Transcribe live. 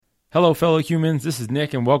Hello, fellow humans. This is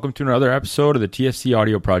Nick, and welcome to another episode of the TFC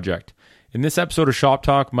Audio Project. In this episode of Shop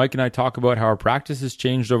Talk, Mike and I talk about how our practice has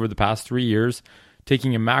changed over the past 3 years,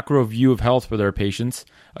 taking a macro view of health with our patients,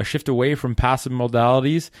 a shift away from passive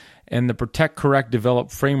modalities, and the Protect, Correct, Develop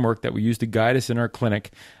framework that we use to guide us in our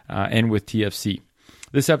clinic and with TFC.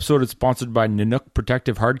 This episode is sponsored by Nanook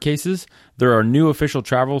Protective Hard Cases. They're our new official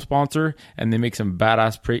travel sponsor, and they make some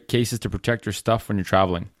badass cases to protect your stuff when you're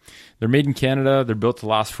traveling. They're made in Canada, they're built to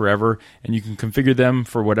last forever, and you can configure them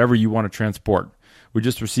for whatever you want to transport. We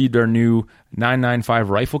just received our new 995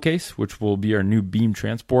 rifle case, which will be our new beam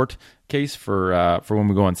transport case for when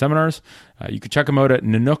we go on seminars. You can check them out at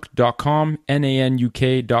nanook.com,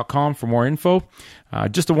 nanuk.com for more info.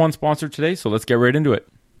 Just a one sponsor today, so let's get right into it.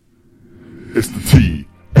 It's the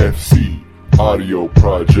TFC Audio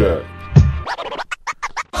Project.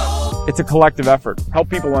 It's a collective effort. Help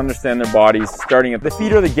people understand their bodies, starting at the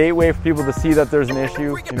feet are the gateway for people to see that there's an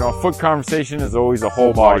issue. You know, a foot conversation is always a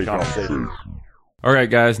whole body conversation. All right,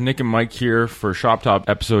 guys, Nick and Mike here for Shop Talk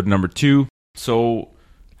episode number 2. So,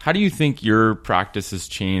 how do you think your practice has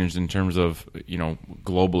changed in terms of, you know,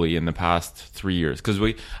 globally in the past 3 years?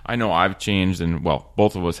 Because I know I've changed, and well,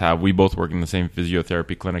 both of us have. We both work in the same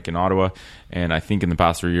physiotherapy clinic in Ottawa, and I think in the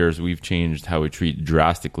past 3 years we've changed how we treat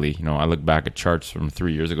drastically. You know, I look back at charts from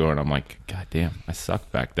 3 years ago, and I'm like, God damn, I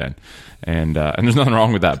sucked back then, and there's nothing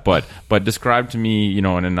wrong with that. But describe to me, you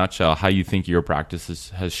know, in a nutshell, how you think your practice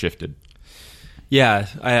has shifted. Yeah,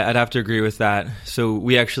 I'd have to agree with that. So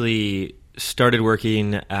we actually started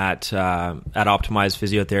working at Optimized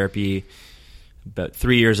Physiotherapy about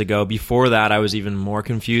 3 years ago. Before that, I was even more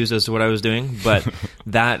confused as to what I was doing, but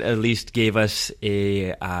that at least gave us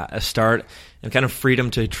a start and kind of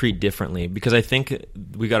freedom to treat differently. Because I think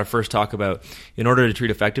we got to first talk about, in order to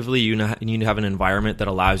treat effectively, you need to have an environment that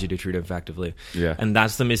allows you to treat effectively. Yeah. And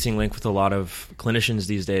that's the missing link with a lot of clinicians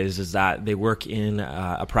these days, is that they work in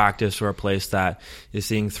a practice or a place that is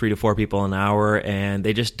seeing 3 to 4 people an hour, and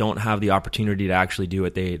they just don't have the opportunity to actually do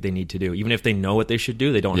what they need to do. Even if they know what they should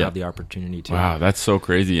do, they don't have the opportunity to. Wow, that's so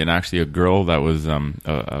crazy. And actually a girl that was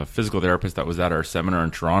a physical therapist that was at our seminar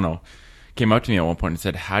in Toronto came up to me at one point and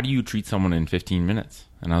said, how do you treat someone in 15 minutes?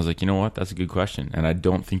 And I was like, you know what? That's a good question. And I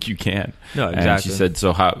don't think you can. No, exactly. And she said,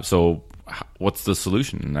 so what's the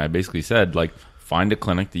solution? And I basically said, like, find a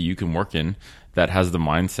clinic that you can work in that has the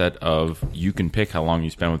mindset of you can pick how long you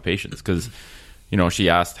spend with patients. Because, you know, she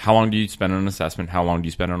asked, how long do you spend on an assessment? How long do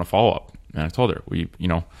you spend on a follow-up? And I told her,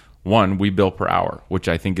 we bill per hour, which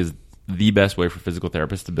I think is the best way for physical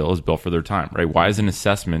therapists to bill, is bill for their time, right? Why is an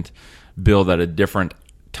assessment billed at a different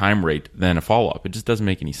time rate than a follow-up? It just doesn't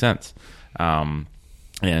make any sense. And,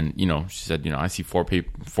 you know, she said, you know, I see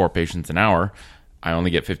four patients an hour. I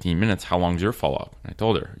only get 15 minutes. How long's your follow-up? And I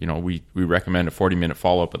told her, you know, we recommend a 40-minute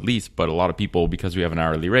follow-up at least, but a lot of people, because we have an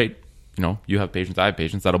hourly rate, you know, you have patients, I have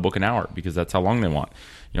patients that'll book an hour because that's how long they want.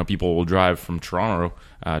 You know, people will drive from Toronto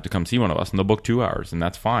to come see one of us, and they'll book 2 hours, and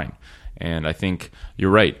that's fine. And I think you're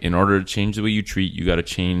right. In order to change the way you treat, you have to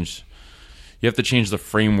change the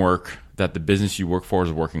framework that the business you work for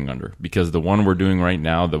is working under. Because the one we're doing right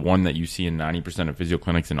now, the one that you see in 90% of physio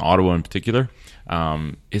clinics in Ottawa in particular,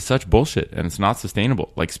 is such bullshit, and it's not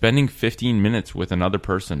sustainable. Like, spending 15 minutes with another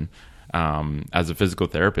person as a physical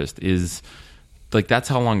therapist is, like, that's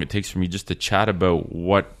how long it takes for me just to chat about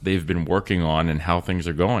what they've been working on and how things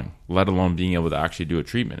are going, let alone being able to actually do a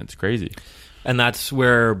treatment. It's crazy. And that's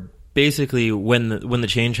where basically when the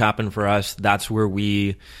change happened for us, that's where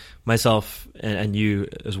we, myself and you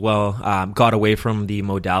as well, got away from the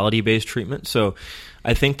modality-based treatment. So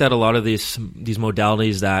I think that a lot of these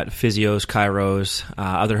modalities that physios, chiros,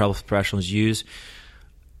 other health professionals use,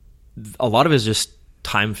 a lot of it is just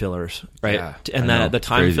time fillers, right? Yeah, and the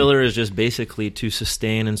time filler is just basically to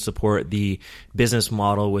sustain and support the business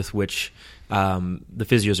model with which the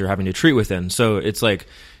physios are having to treat within. So it's like,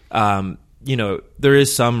 you know, there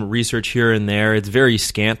is some research here and there. It's very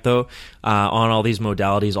scant, though, on all these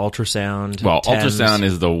modalities. Ultrasound. Well, TENS. ultrasound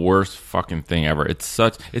is the worst fucking thing ever. It's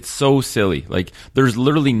so silly. Like, there's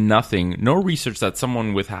literally no research that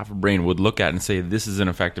someone with half a brain would look at and say this is an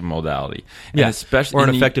effective modality. And especially or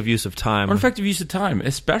an effective use of time. Or an effective use of time,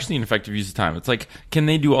 especially an effective use of time. It's like, can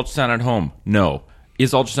they do ultrasound at home? No.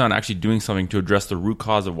 Is ultrasound actually doing something to address the root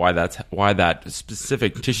cause of why that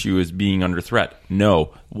specific tissue is being under threat?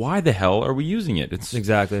 No. Why the hell are we using it? It's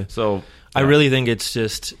exactly. So I really think it's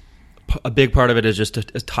just a big part of it is just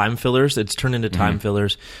time fillers. It's turned into time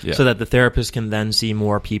fillers so that the therapist can then see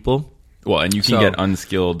more people. Well, and you can get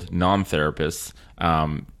unskilled non-therapists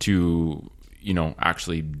to, you know,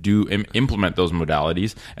 actually implement those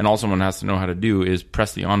modalities. And all someone has to know how to do is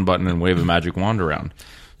press the on button and wave a magic wand around.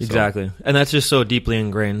 Exactly. And that's just so deeply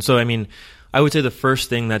ingrained. So, I mean, I would say the first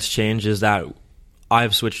thing that's changed is that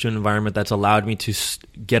I've switched to an environment that's allowed me to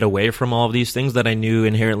get away from all of these things that I knew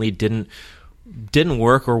inherently didn't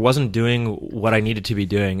work or wasn't doing what I needed to be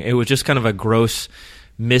doing. It was just kind of a gross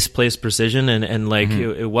misplaced precision, and like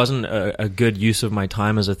it wasn't a good use of my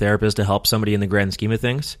time as a therapist to help somebody in the grand scheme of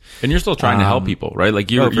things. And you're still trying to help people, right?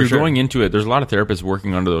 Like you're sure. going into it. There's a lot of therapists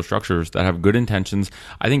working under those structures that have good intentions.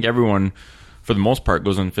 I think everyone, for the most part,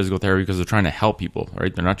 goes into physical therapy because they're trying to help people,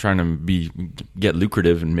 right? They're not trying to get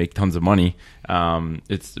lucrative and make tons of money.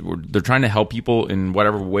 They're trying to help people in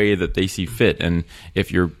whatever way that they see fit. And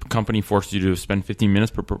if your company forces you to spend 15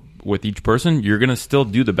 minutes with each person, you're going to still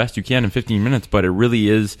do the best you can in 15 minutes. But it really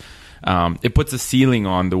is, it puts a ceiling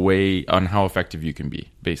on how effective you can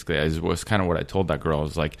be. Basically, as was kind of what I told that girl. I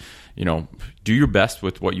was like, do your best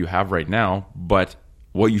with what you have right now, but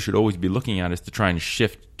what you should always be looking at is to try and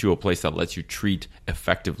shift to a place that lets you treat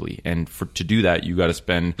effectively. And to do that, you got to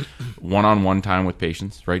spend one-on-one time with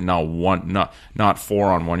patients, right? Not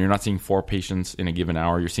 4-on-1. You're not seeing 4 patients in a given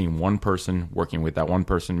hour. You're seeing one person, working with that one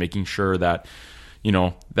person, making sure that,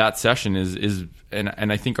 that session is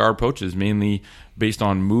and I think our approach is mainly based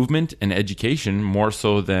on movement and education more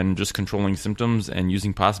so than just controlling symptoms and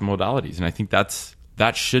using passive modalities. And I think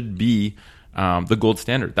that should be the gold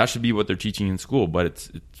standard. That should be what they're teaching in school, but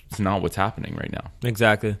it's not what's happening right now.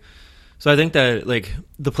 Exactly. So I think that like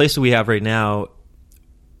the place that we have right now,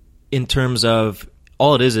 in terms of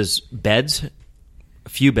all it is beds, a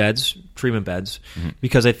few beds, treatment beds,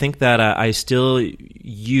 because I think that I still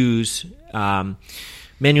use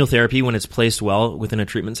manual therapy when it's placed well within a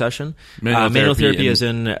treatment session. Manual therapy is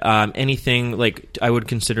in anything like I would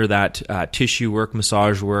consider that tissue work,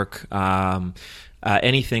 massage work,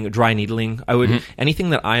 anything, dry needling. I would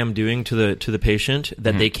anything that I am doing to the patient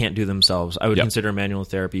that they can't do themselves, I would consider manual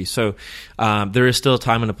therapy. So there is still a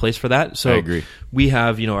time and a place for that. So I agree. We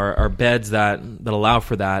have our beds that allow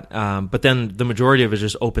for that, but then the majority of it is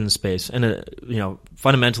just open space, and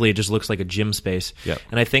fundamentally it just looks like a gym space. Yep.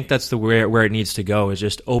 And I think that's where it needs to go, is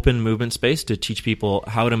just open movement space to teach people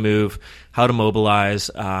how to move, how to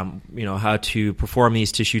mobilize, how to perform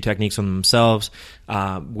these tissue techniques on themselves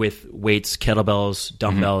with weights, kettlebells,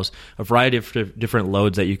 dumbbells, a variety of different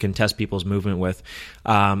loads that you can test people's movement with.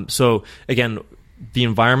 So again, the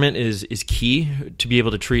environment is key to be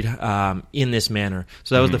able to treat in this manner.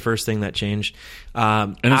 So that was the first thing that changed.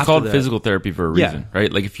 And it's called physical therapy for a reason,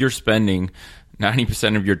 right? Like if you're spending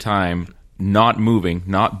 90% of your time not moving,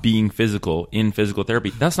 not being physical in physical therapy,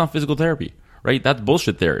 that's not physical therapy, right? That's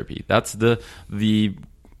bullshit therapy. That's the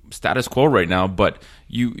status quo right now, but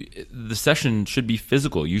the session should be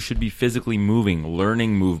physical. You should be physically moving,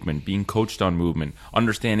 learning movement, being coached on movement,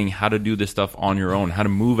 understanding how to do this stuff on your own, how to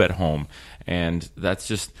move at home. And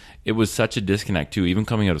it was such a disconnect too, even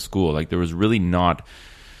coming out of school. Like there was really not,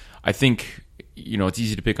 I think, it's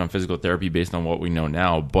easy to pick on physical therapy based on what we know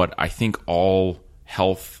now, but I think all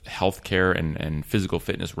healthcare and physical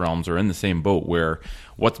fitness realms are in the same boat, where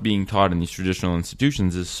what's being taught in these traditional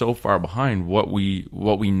institutions is so far behind what we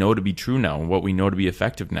know to be true now and what we know to be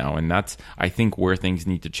effective now. And that's, I think, where things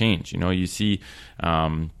need to change. You see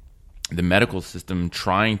the medical system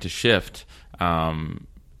trying to shift,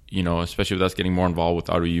 especially with us getting more involved with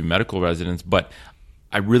autoimmune medical residents. But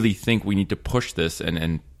I really think we need to push this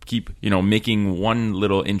and keep, making one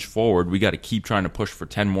little inch forward. We got to keep trying to push for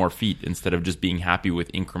 10 more feet instead of just being happy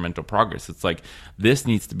with incremental progress. It's like this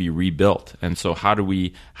needs to be rebuilt. And so how do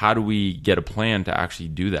we get a plan to actually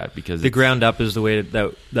do that? Because the ground up is the way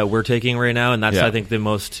that we're taking right now, and that's I think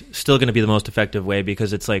still going to be the most effective way,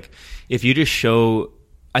 because it's like if you just show,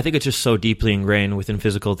 I think it's just so deeply ingrained within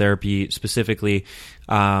physical therapy specifically,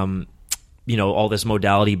 all this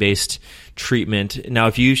modality-based treatment. Now,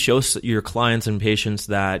 if you show your clients and patients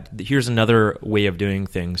that here's another way of doing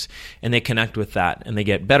things, and they connect with that, and they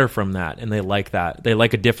get better from that, and they like that, they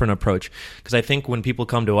like a different approach. Because I think when people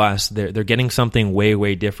come to us, they're getting something way,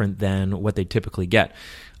 way different than what they typically get.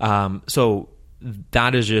 So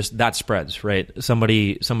that spreads, right?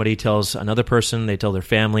 Somebody tells another person, they tell their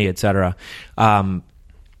family, etc.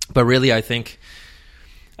 But really, I think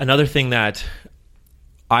another thing that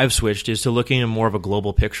I've switched is to looking at more of a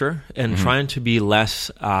global picture and trying to be less,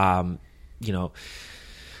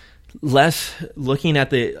 less looking at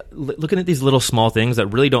these little small things that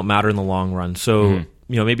really don't matter in the long run. So,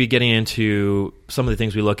 maybe getting into some of the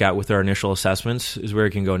things we look at with our initial assessments is where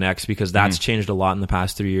it can go next, because that's changed a lot in the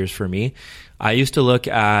past 3 years for me. I used to look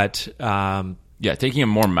at, Yeah, taking a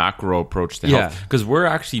more macro approach to health. Because we're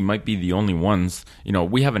actually might be the only ones,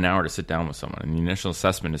 we have an hour to sit down with someone. And the initial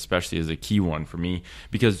assessment especially is a key one for me,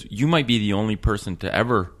 because you might be the only person to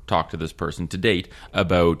ever talk to this person to date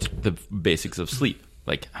about the basics of sleep.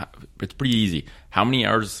 Like, it's pretty easy. How many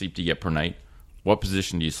hours of sleep do you get per night? What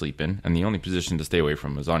position do you sleep in? And the only position to stay away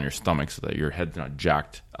from is on your stomach, so that your head's not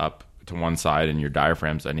jacked up to one side and your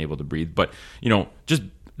diaphragm's unable to breathe. But, just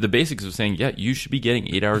the basics of saying, you should be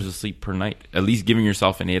getting 8 hours of sleep per night, at least giving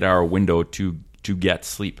yourself an 8-hour window to get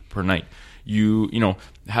sleep per night.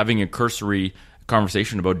 Having a cursory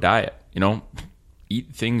conversation about diet,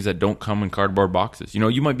 eat things that don't come in cardboard boxes.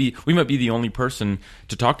 We might be the only person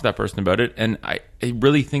to talk to that person about it. And I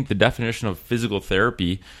really think the definition of physical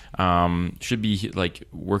therapy should be like,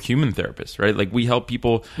 we're human therapists, right? Like, we help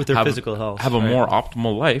people with their physical health, have a more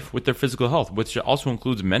optimal life with their physical health, which also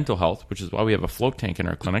includes mental health, which is why we have a float tank in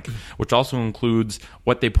our clinic, which also includes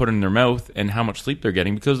what they put in their mouth and how much sleep they're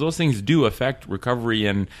getting, because those things do affect recovery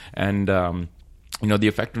and the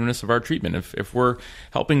effectiveness of our treatment. If we're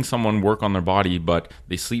helping someone work on their body, but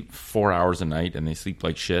they sleep 4 hours a night and they sleep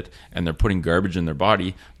like shit and they're putting garbage in their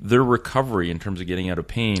body, their recovery in terms of getting out of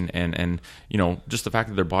pain and just the fact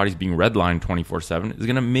that their body's being redlined 24/7 is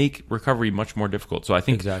going to make recovery much more difficult. So I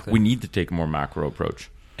think we need to take a more macro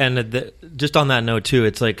approach. And just on that note too,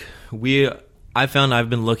 it's like I've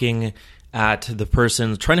been looking at the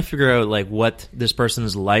person, trying to figure out like what this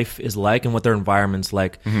person's life is like and what their environment's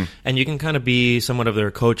like. Mm-hmm. And you can kind of be somewhat of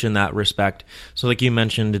their coach in that respect. So like you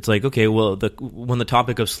mentioned, it's like, okay, well, when the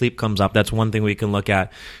topic of sleep comes up, that's one thing we can look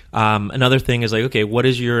at. Another thing is like, okay, what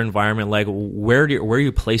is your environment like? Where are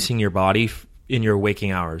you placing your body in your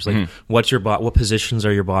waking hours? Like, what positions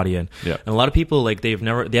are your body in? Yeah. And a lot of people, like, they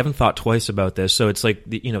haven't thought twice about this. So it's like,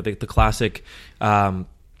 the classic,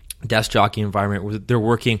 desk jockey environment where they're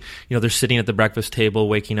working, they're sitting at the breakfast table,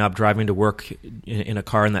 waking up, driving to work in a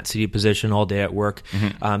car in that seated position all day at work.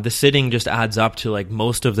 Mm-hmm. The sitting just adds up to like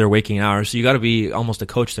most of their waking hours. So you got to be almost a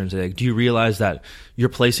coach there and say, like, do you realize that you're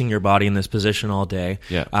placing your body in this position all day?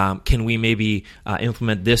 Yeah. Can we maybe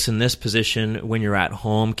implement this in this position when you're at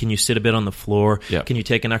home? Can you sit a bit on the floor? Yeah. Can you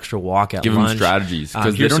take an extra walk at lunch? Give them strategies,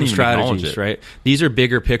 because they don't even acknowledge it. Right? These are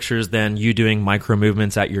bigger pictures than you doing micro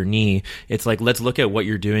movements at your knee. It's like, let's look at what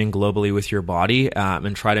you're doing globally with your body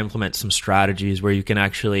and try to implement some strategies where you can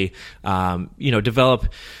actually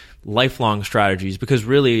develop lifelong strategies. Because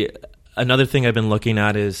really, another thing I've been looking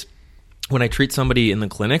at is when I treat somebody in the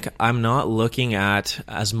clinic, I'm not looking at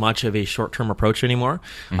as much of a short-term approach anymore.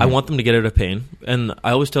 Mm-hmm. I want them to get out of pain. And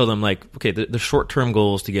I always tell them, like, okay, the short-term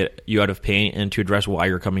goal is to get you out of pain and to address why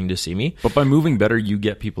you're coming to see me. But by moving better, you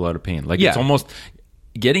get people out of pain. Like, it's almost...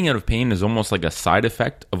 Getting out of pain is almost like a side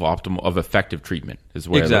effect of effective treatment, is the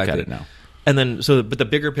way I look at it now. And then, but the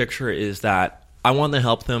bigger picture is that I want to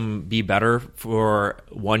help them be better for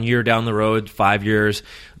 1 year down the road, 5 years,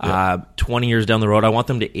 20 years down the road. I want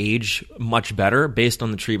them to age much better based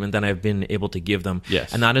on the treatment that I've been able to give them.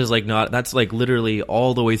 Yes. And that is that's literally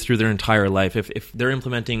all the way through their entire life. If they're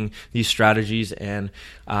implementing these strategies and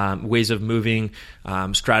ways of moving,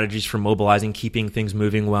 strategies for mobilizing, keeping things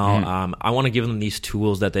moving well, I want to give them these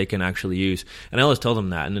tools that they can actually use. And I always tell them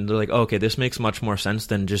that. And then they're like, oh, okay, this makes much more sense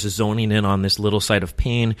than just zoning in on this little site of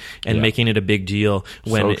pain and making it a big deal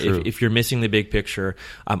when if you're missing the big picture.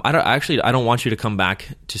 I don't want you to come back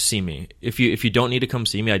to see me. If you don't need to come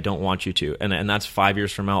see me, I don't want you to. And that's 5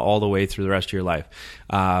 years from now, all the way through the rest of your life.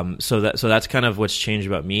 So that's kind of what's changed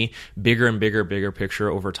about me. Bigger and bigger picture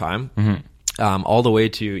over time. Mm-hmm. All the way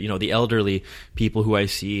to the elderly people who I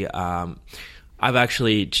see. I've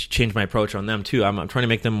actually changed my approach on them too. I'm trying to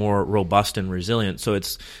make them more robust and resilient. So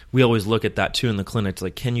we always look at that too in the clinic. It's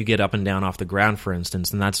like, can you get up and down off the ground, for instance?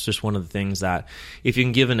 And that's just one of the things that if you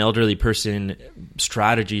can give an elderly person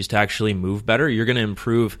strategies to actually move better, you're going to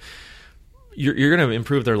improve. You're going to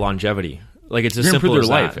improve their longevity. Like, it's as simple as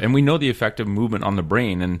life. that. And we know the effect of movement on the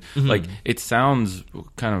brain. And like, it sounds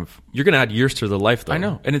kind of... You're going to add years to their life, though. I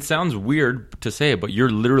know. And it sounds weird to say it, but you're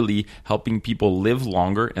literally helping people live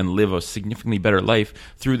longer and live a significantly better life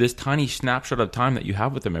through this tiny snapshot of time that you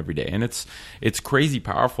have with them every day. And it's crazy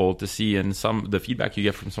powerful to see in the feedback you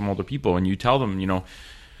get from some older people. And you tell them,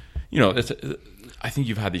 I think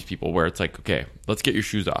you've had these people where it's like, okay, let's get your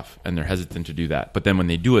shoes off. And they're hesitant to do that. But then when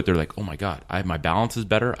they do it, they're like, oh my God, my balance is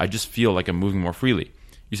better. I just feel like I'm moving more freely.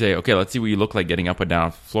 You say, okay, let's see what you look like getting up and down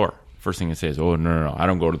off the floor. First thing they say is, oh, no, I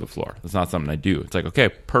don't go to the floor. That's not something I do. It's like, okay,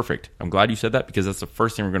 perfect. I'm glad you said that, because that's the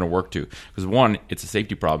first thing we're going to work to. Because one, it's a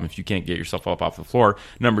safety problem if you can't get yourself up off the floor.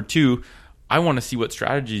 Number two, I want to see what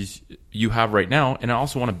strategies you have right now. And I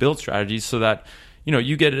also want to build strategies so that,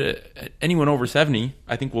 you get anyone over 70,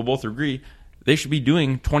 I think we'll both agree, they should be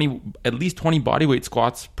doing at least 20 bodyweight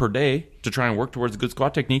squats per day to try and work towards a good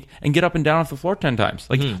squat technique and get up and down off the floor 10 times.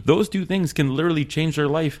 Like those two things can literally change their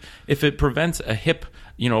life. If it prevents a hip,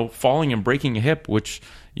 falling and breaking a hip, which,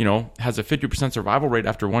 has a 50% survival rate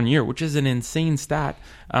after 1 year, which is an insane stat.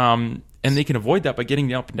 And they can avoid that by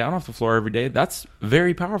getting up and down off the floor every day. That's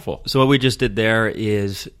very powerful. So what we just did there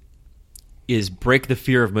is break the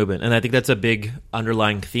fear of movement. And I think that's a big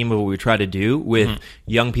underlying theme of what we try to do with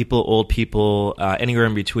young people, old people, anywhere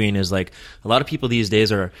in between, is like a lot of people these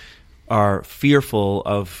days are fearful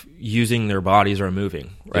of using their bodies or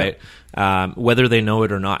moving, right? Yeah. Whether they know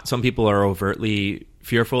it or not. Some people are overtly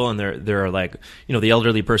fearful, and they're like, the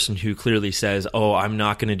elderly person who clearly says, oh, I'm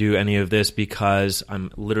not going to do any of this because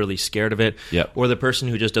I'm literally scared of it. Yep. Or the person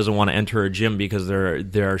who just doesn't want to enter a gym because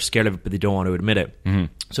they're scared of it, but they don't want to admit it.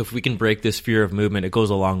 So if we can break this fear of movement, it goes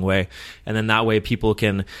a long way. And then that way people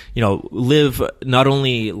can, live not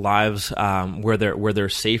only lives where they're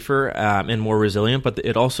safer and more resilient, but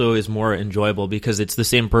it also is more enjoyable because it's the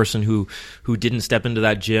same person who didn't step into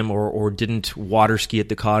that gym or didn't water ski at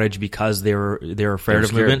the cottage because they're afraid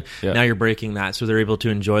of movement. Yeah. Now you're breaking that, so they're able to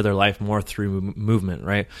enjoy their life more through movement,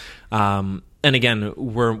 right? And again,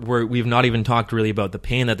 we've not even talked really about the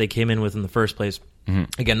pain that they came in with in the first place.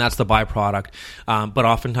 Again, that's the byproduct. But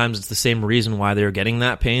oftentimes it's the same reason why they're getting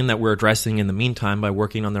that pain that we're addressing in the meantime by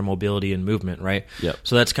working on their mobility and movement, right? Yep.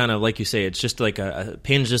 So that's kind of like you say, it's just like a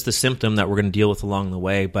pain is just a symptom that we're going to deal with along the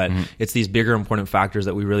way, but it's these bigger important factors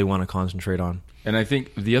that we really want to concentrate on. And I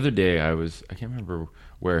think the other day I can't remember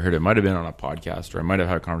where I heard it. It might have been on a podcast or I might have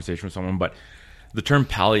had a conversation with someone, but the term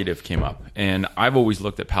palliative came up. And I've always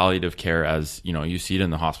looked at palliative care as, you see it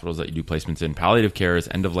in the hospitals that you do placements in. Palliative care is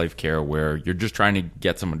end-of-life care where you're just trying to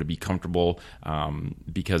get someone to be comfortable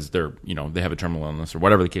because they're, they have a terminal illness or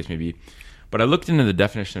whatever the case may be. But I looked into the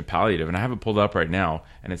definition of palliative, and I have it pulled up right now,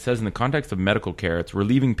 and it says in the context of medical care, it's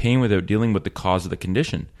relieving pain without dealing with the cause of the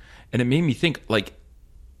condition. And it made me think, like,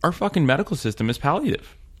 our fucking medical system is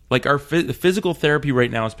palliative. Like our physical therapy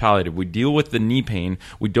right now is palliative. We deal with the knee pain.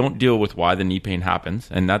 We don't deal with why the knee pain happens.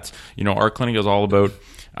 And that's, our clinic is all about,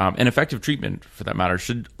 and effective treatment for that matter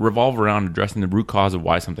should revolve around addressing the root cause of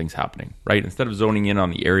why something's happening, right? Instead of zoning in on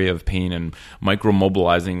the area of pain and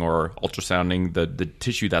micromobilizing or ultrasounding the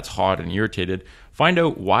tissue that's hot and irritated, find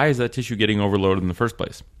out why is that tissue getting overloaded in the first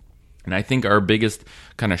place. And I think our biggest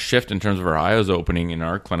kind of shift in terms of our eyes opening in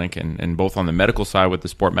our clinic, and both on the medical side with the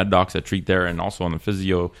sport med docs that treat there, and also on the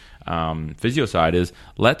physio side, is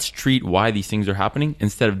let's treat why these things are happening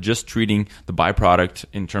instead of just treating the byproduct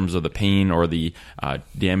in terms of the pain or the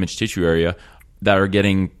damaged tissue area that are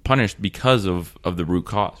getting punished because of the root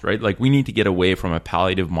cause, right? Like we need to get away from a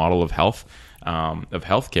palliative model of health, of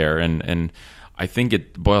healthcare, and I think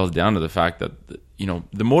it boils down to the fact that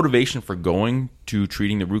the motivation for going to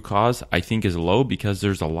treating the root cause, I think, is low because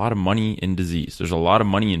there's a lot of money in disease. There's a lot of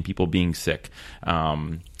money in people being sick,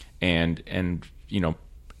 and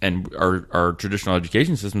our traditional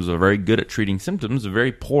education systems are very good at treating symptoms, are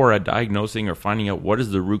very poor at diagnosing or finding out what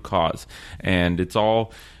is the root cause. And it's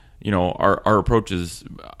all, our approach is,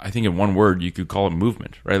 I think in one word, you could call it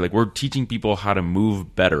movement, right? Like we're teaching people how to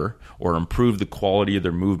move better or improve the quality of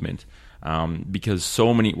their movement. Because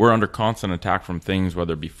we're under constant attack from things,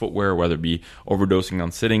 whether it be footwear, whether it be overdosing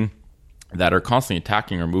on sitting, that are constantly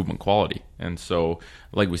attacking our movement quality. And so,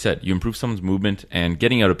 like we said, you improve someone's movement, and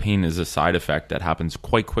getting out of pain is a side effect that happens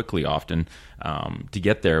quite quickly often to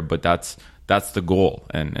get there. But that's the goal.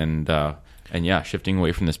 And yeah, shifting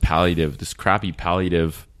away from this crappy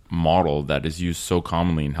palliative model that is used so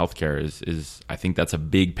commonly in healthcare is I think that's a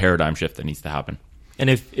big paradigm shift that needs to happen. And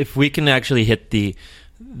if we can actually hit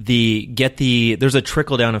there's a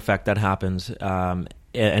trickle down effect that happens, and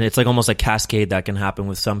it's like almost a cascade that can happen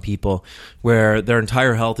with some people where their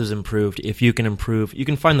entire health is improved. If you can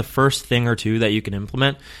find the first thing or two that you can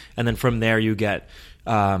implement, and then from there you get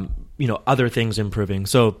other things improving.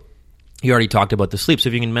 So you already talked about the sleep. So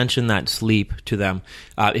if you can mention that sleep to them,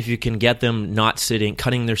 if you can get them not sitting,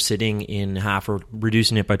 cutting their sitting in half or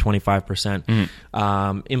reducing it by 25%,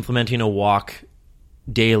 implementing a walk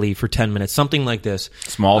daily for 10 minutes, something like this.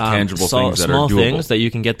 Small, tangible things that are doable. Small things that you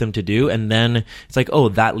can get them to do. And then it's like, oh,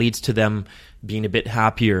 that leads to them being a bit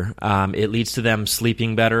happier. It leads to them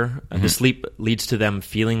sleeping better. The sleep leads to them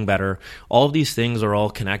feeling better. All of these things are all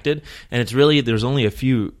connected. And it's really, there's only a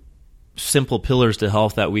few simple pillars to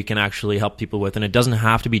health that we can actually help people with, and it doesn't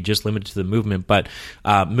have to be just limited to the movement, but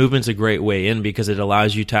movement's a great way in because it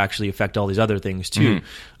allows you to actually affect all these other things too.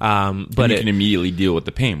 But you can immediately deal with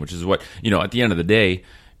the pain, which is what, at the end of the day,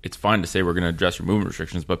 it's fine to say we're going to address your movement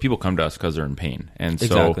restrictions, but people come to us because they're in pain. And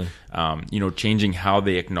so, Exactly. Changing how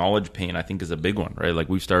they acknowledge pain, I think, is a big one, right? Like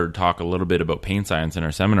we've started to talk a little bit about pain science in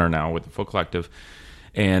our seminar now with the Foot Collective.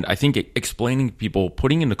 And I think explaining to people,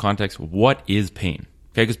 putting into context, what is pain?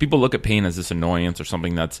 Okay, because people look at pain as this annoyance or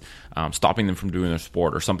something that's stopping them from doing their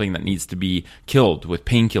sport, or something that needs to be killed with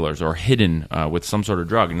painkillers or hidden with some sort of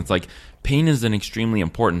drug. And it's like, pain is an extremely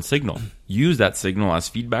important signal. Use that signal as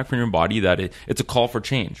feedback from your body that it's a call for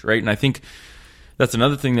change, right? And I think that's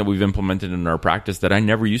another thing that we've implemented in our practice that I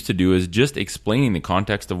never used to do, is just explaining the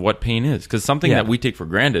context of what pain is. Because something that we take for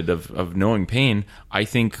granted of knowing pain, I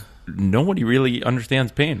think nobody really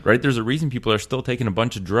understands pain, right? There's a reason people are still taking a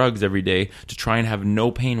bunch of drugs every day to try and have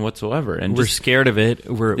no pain whatsoever. And we're scared of it.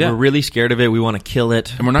 We're really scared of it. We want to kill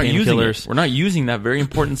it. And we're not using it. We're not using that very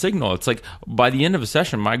important signal. It's like, by the end of a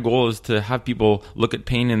session, my goal is to have people look at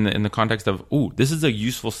pain in the context of, ooh, this is a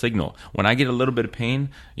useful signal. When I get a little bit of pain,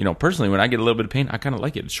 personally, when I get a little bit of pain, I kind of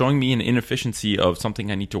like it. It's showing me an inefficiency of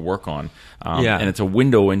something I need to work on. And it's a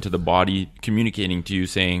window into the body communicating to you,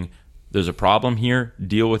 saying, there's a problem here,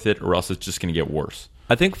 deal with it, or else it's just going to get worse.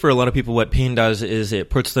 I think for a lot of people, what pain does is it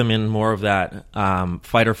puts them in more of that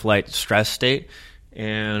fight or flight stress state.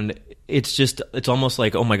 And it's almost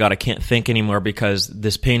like, oh my God, I can't think anymore because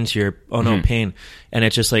this pain's here. Oh no, pain. And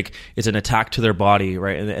it's just like, it's an attack to their body,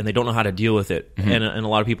 right? And they don't know how to deal with it. And a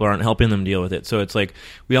lot of people aren't helping them deal with it. So it's like,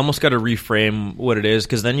 we almost got to reframe what it is,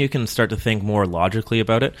 because then you can start to think more logically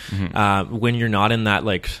about it. When you're not in that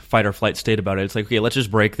like fight or flight state about it, it's like, okay, let's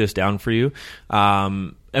just break this down for you.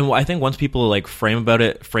 And I think once people like frame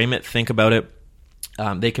it, think about it,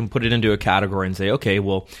 they can put it into a category and say, okay,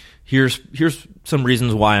 well, here's some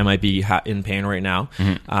reasons why I might be in pain right now,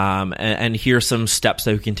 and here's some steps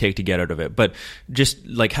that we can take to get out of it. But just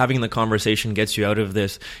like having the conversation gets you out of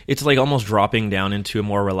this. It's like almost dropping down into a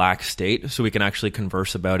more relaxed state, so we can actually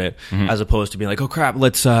converse about it, as opposed to being like, oh crap,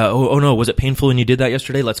 let's oh no, was it painful when you did that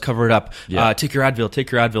yesterday? Let's cover it up. Take your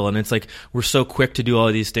Advil. And it's like, we're so quick to do all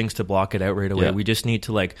of these things to block it out right away. We just need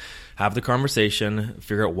to like have the conversation,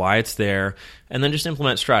 figure out why it's there, and then just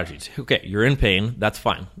implement strategies. Okay, you're in pain. That's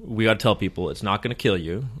fine. We got to tell people it's not going to kill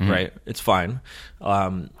you, right? It's fine.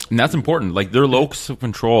 And that's important. Like, their locus of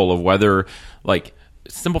control of whether, like,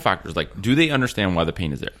 simple factors, like, do they understand why the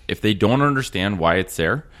pain is there? If they don't understand why it's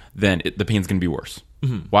there, then the pain's going to be worse.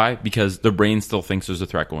 Why? Because their brain still thinks there's a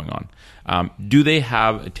threat going on. Do they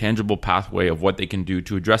have a tangible pathway of what they can do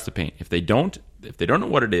to address the pain? If they don't know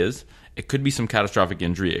what it is, it could be some catastrophic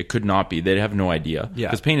injury. It could not be. They have no idea.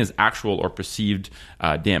 Because pain is actual or perceived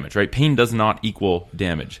damage, right? Pain does not equal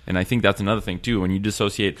damage. And I think that's another thing, too. When you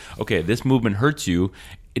dissociate, okay, this movement hurts you,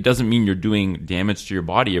 it doesn't mean you're doing damage to your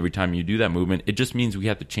body every time you do that movement. It just means we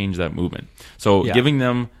have to change that movement. So giving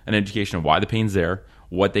them an education of why the pain's there,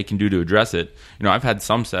 what they can do to address it. I've had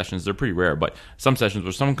some sessions, they're pretty rare, but some sessions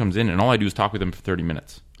where someone comes in and all I do is talk with them for 30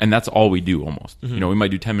 minutes. And that's all we do almost. We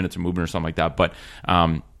might do 10 minutes of movement or something like that. But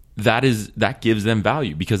that gives them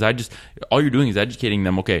value, because all you're doing is educating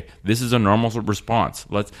them. Okay, this is a normal response.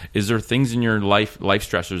 Is there things in your life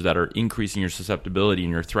stressors that are increasing your susceptibility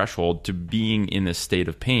and your threshold to being in this state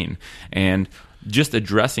of pain? And just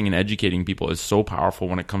addressing and educating people is so powerful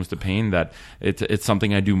when it comes to pain that it's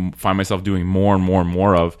something I do find myself doing more and more and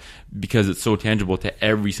more of, because it's so tangible to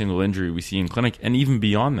every single injury we see in clinic and even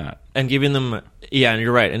beyond that. And giving them, and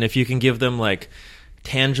you're right. And if you can give them like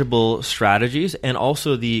tangible strategies, and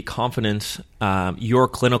also the confidence, your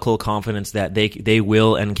clinical confidence that they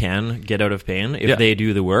will and can get out of pain if they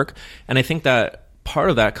do the work. And I think that part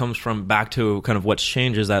of that comes from back to kind of what's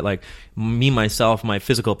changed is that, like, myself, my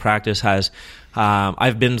physical practice has,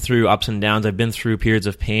 I've been through ups and downs. I've been through periods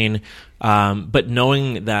of pain. But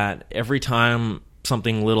knowing that every time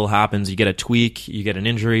something little happens, you get a tweak, you get an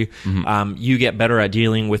injury, you get better at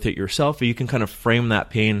dealing with it yourself. You can kind of frame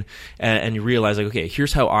that pain and you realize, like, okay,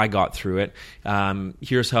 here's how I got through it.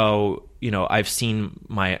 Here's how, I've seen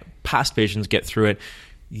my past patients get through it.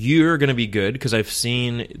 You're going to be good because I've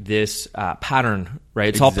seen this pattern, right?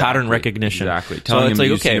 It's all pattern recognition. Exactly. So it's like,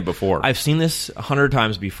 okay, seen it before. I've seen this 100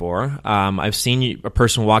 times before. I've seen a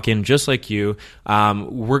person walk in just like you.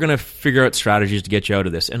 We're going to figure out strategies to get you out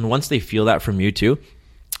of this. And once they feel that from you too,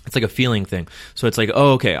 it's like a feeling thing. So it's like,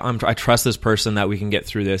 oh, okay, I trust this person that we can get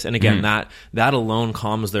through this. And again, that alone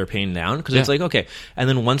calms their pain down, because it's like, okay. And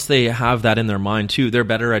then once they have that in their mind too, they're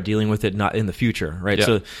better at dealing with it not in the future, right?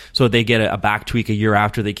 Yeah. So they get a back tweak a year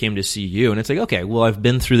after they came to see you, and it's like, okay, well, I've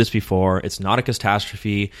been through this before. It's not a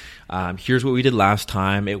catastrophe. Here's what we did last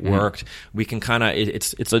time. It worked. We can kind of,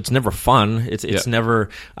 it's never fun. It's never,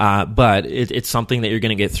 but it's something that you're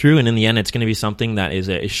going to get through. And in the end, it's going to be something that is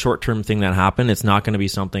a short-term thing that happened. It's not going to be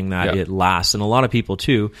something something that Yeah. it lasts. And a lot of people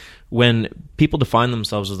too, when people define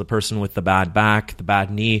themselves as the person with the bad back, the bad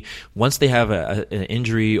knee, once they have an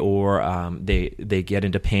injury or they get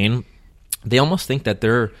into pain, they almost think that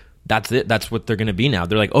that's it. That's what they're going to be now.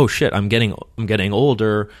 They're like, oh shit, I'm getting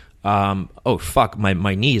older. Oh fuck,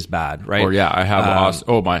 my knee is bad, right? Or I have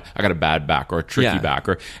I got a bad back or a tricky back,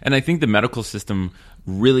 and I think the medical system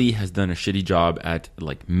really has done a shitty job at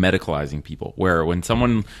like medicalizing people, where when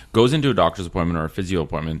someone goes into a doctor's appointment or a physio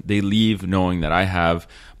appointment, they leave knowing that I have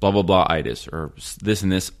blah blah blah itis or this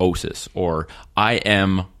and this osis, or I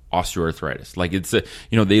am osteoarthritis. Like it's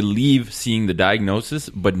they leave seeing the diagnosis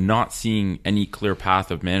but not seeing any clear path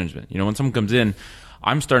of management. When someone comes in,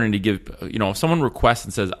 I'm starting to give, if someone requests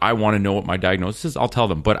and says, I want to know what my diagnosis is, I'll tell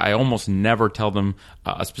them. But I almost never tell them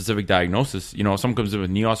a specific diagnosis. If someone comes in with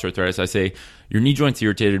knee osteoarthritis, I say, your knee joint's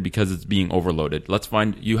irritated because it's being overloaded. Let's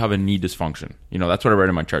find, you have a knee dysfunction. That's what I write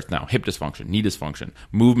in my charts now. Hip dysfunction, knee dysfunction,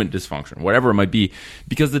 movement dysfunction, whatever it might be.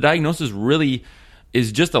 Because the diagnosis really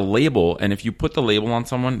is just a label, and if you put the label on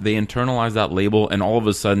someone, they internalize that label, and all of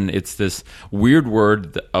a sudden it's this weird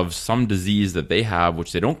word of some disease that they have,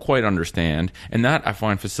 which they don't quite understand, and that I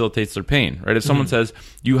find facilitates their pain, right? If someone says,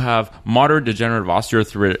 you have moderate degenerative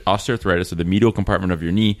osteoarthritis of the medial compartment of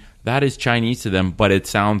your knee, that is Chinese to them, but it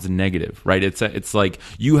sounds negative, right? It's like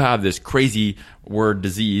you have this crazy word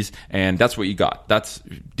disease, and that's what you got.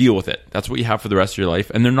 Deal with it. That's what you have for the rest of your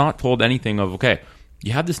life, and they're not told anything of, okay,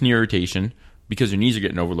 you have this knee irritation, because your knees are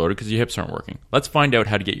getting overloaded because your hips aren't working. Let's find out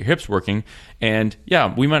how to get your hips working. And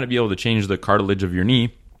we might not be able to change the cartilage of your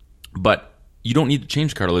knee, but you don't need to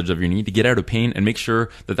change the cartilage of your knee to get out of pain and make sure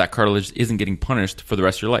that cartilage isn't getting punished for the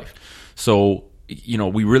rest of your life. So,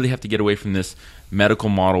 we really have to get away from this medical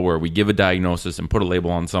model where we give a diagnosis and put a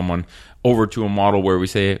label on someone over to a model where we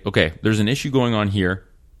say, okay, there's an issue going on here,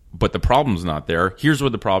 but the problem's not there. Here's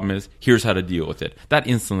what the problem is. Here's how to deal with it. That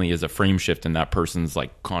instantly is a frame shift in that person's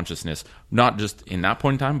like consciousness, not just in that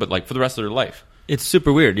point in time, but like for the rest of their life. It's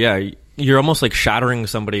super weird. Yeah, you're almost like shattering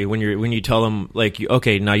somebody when you tell them like,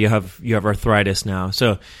 okay, now you have arthritis now.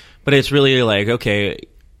 So, but it's really like, okay,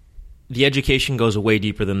 the education goes way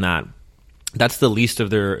deeper than that. That's the least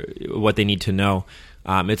of what they need to know.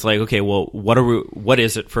 It's like, okay, well, what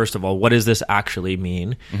is it, first of all? What does this actually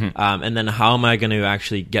mean? Mm-hmm. And then how am I going to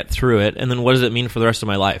actually get through it? And then what does it mean for the rest of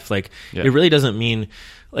my life? Like, It really doesn't mean,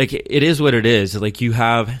 like, it is what it is. Like,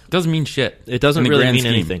 it doesn't mean shit. It doesn't really mean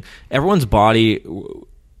anything. Everyone's body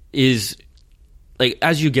is, like,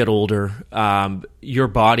 as you get older, your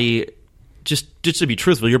body, just to be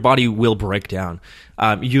truthful, your body will break down.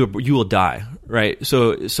 You will die, right?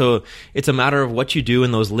 So it's a matter of what you do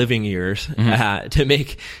in those living years to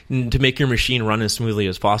make your machine run as smoothly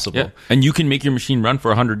as possible. Yeah. And you can make your machine run for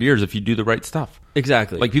 100 years if you do the right stuff.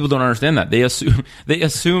 Exactly. Like people don't understand that. They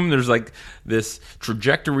assume there's like this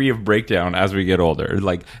trajectory of breakdown as we get older.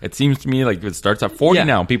 Like it seems to me like it starts at 40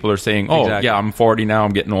 now. People are saying, "Oh, exactly. Yeah, I'm 40 now.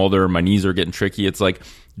 I'm getting older. My knees are getting tricky." It's like,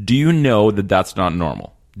 do you know that that's not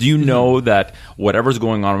normal? Do you know that whatever's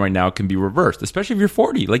going on right now can be reversed, especially if you're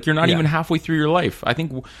 40? Like you're not even halfway through your life. I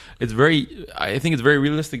think it's very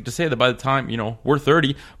realistic to say that by the time, we're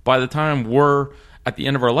 30, by the time we're at the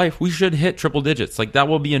end of our life, we should hit triple digits. Like that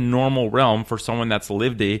will be a normal realm for someone that's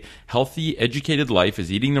lived a healthy, educated life, is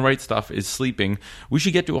eating the right stuff, is sleeping. We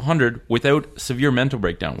should get to 100 without severe mental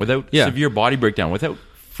breakdown, without severe body breakdown, without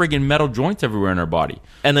friggin' metal joints everywhere in our body.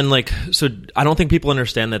 And then so I don't think people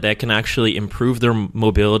understand that they can actually improve their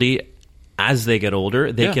mobility as they get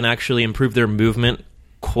older. They can actually improve their movement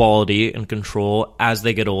quality and control as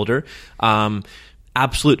they get older.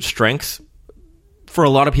 Absolute strength, for a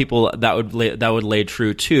lot of people, that would lay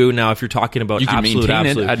true too. Now, if you're talking about absolute,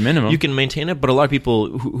 it at minimum, you can maintain it. But a lot of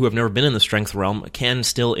people who have never been in the strength realm can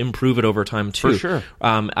still improve it over time too. For sure.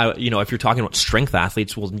 If you're talking about strength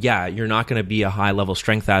athletes, well, yeah, you're not going to be a high level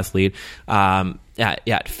strength athlete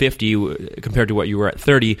at 50 compared to what you were at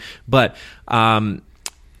 30. But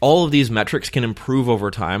all of these metrics can improve over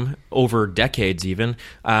time, over decades even.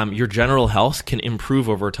 Your general health can improve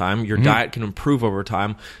over time. Your diet can improve over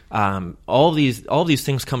time. All of these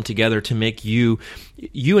things come together to make you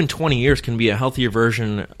in 20 years can be a healthier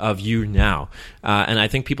version of you now. And I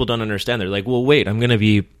think people don't understand. They're like, well, wait, I'm going to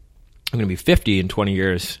be 50 in 20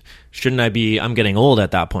 years. Shouldn't I be? I'm getting old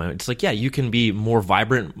at that point. It's like, yeah, you can be more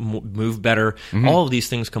vibrant, move better. All of these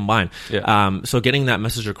things combined. Yeah. So getting that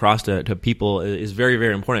message across to people is very,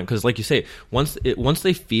 very important, because like you say, once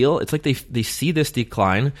they feel, it's like they see this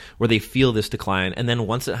decline, or they feel this decline, and then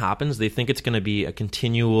once it happens, they think it's going to be a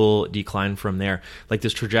continual decline from there, like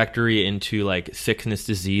this trajectory into like sickness,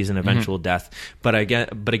 disease, and eventual death. But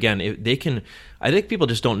again, if they can I think people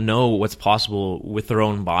just don't know what's possible with their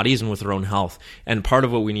own bodies and with their own health. And part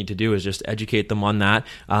of what we need to do is just educate them on that,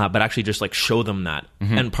 but actually just like show them that.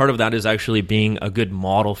 And part of that is actually being a good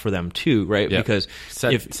model for them too, right? Yeah. Because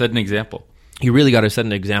set an example. You really got to set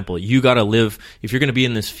an example. You got to live, if you're going to be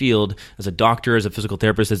in this field as a doctor, as a physical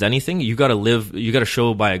therapist, as anything, you got to live, you got to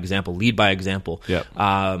show by example, lead by example,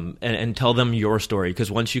 and tell them your story.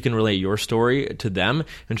 Because once you can relate your story to them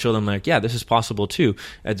and show them like, yeah, this is possible too,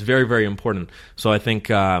 it's very, very important. So I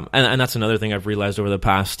think, and that's another thing I've realized over the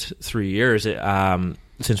past 3 years,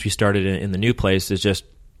 since we started in the new place, is just,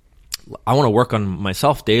 I want to work on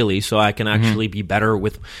myself daily so I can actually be better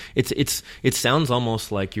with it sounds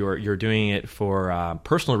almost like you're doing it for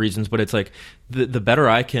personal reasons, but it's like the better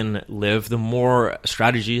I can live, the more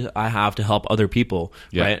strategy I have to help other people,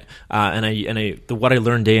 right? What I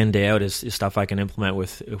learn day in, day out is stuff I can implement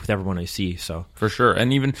with everyone I see. So for sure.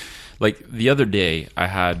 And even like the other day I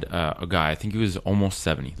had a guy, I think he was almost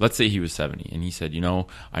 70. Let's say he was 70. And he said,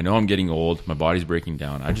 I know I'm getting old. My body's breaking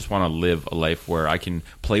down. I just want to live a life where I can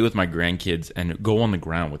play with my grandkids and go on the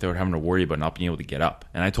ground without having to worry about not being able to get up.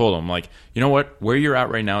 And I told him, like, you know what? Where you're at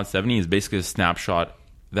right now at 70 is basically a snapshot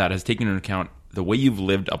that has taken into account the way you've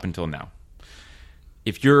lived up until now.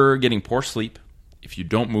 If you're getting poor sleep, if you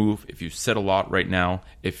don't move, if you sit a lot right now,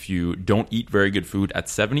 if you don't eat very good food at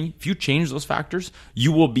 70, if you change those factors,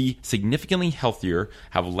 you will be significantly healthier,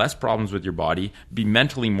 have less problems with your body, be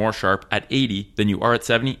mentally more sharp at 80 than you are at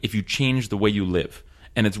 70 if you change the way you live.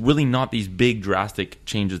 And it's really not these big drastic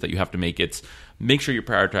changes that you have to make. It's make sure you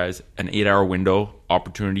prioritize an 8-hour window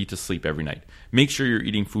opportunity to sleep every night. Make sure you're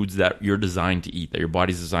eating foods that you're designed to eat, that your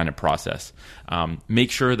body's designed to process.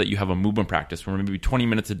 Make sure that you have a movement practice for maybe 20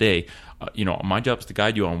 minutes a day. My job is to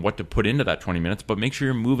guide you on what to put into that 20 minutes, but make sure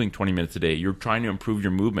you're moving 20 minutes a day. You're trying to improve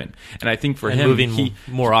your movement. And I think for him, moving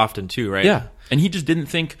more often too, right? Yeah. And he just didn't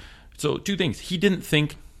think, so two things. He didn't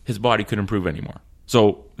think his body could improve anymore.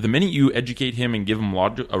 So the minute you educate him and give him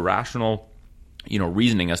a rational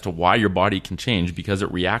reasoning as to why your body can change because it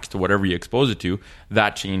reacts to whatever you expose it to,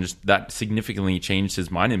 that significantly changed his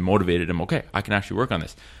mind and motivated him. Okay, I can actually work on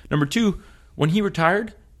this. Number two, when he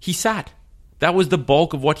retired, he sat. That was the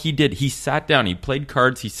bulk of what he did. He sat down, he played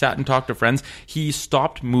cards, he sat and talked to friends. He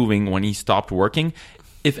stopped moving when he stopped working.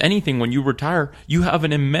 If anything, when you retire, you have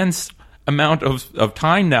an immense amount of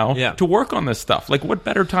time now to work on this stuff. Like, what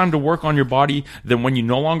better time to work on your body than when you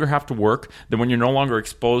no longer have to work, than when you're no longer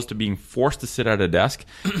exposed to being forced to sit at a desk?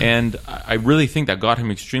 And I really think that got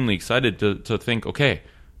him extremely excited to think, okay,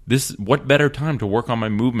 what better time to work on my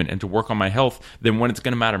movement and to work on my health than when it's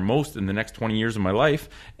going to matter most in the next 20 years of my life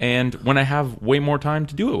and when I have way more time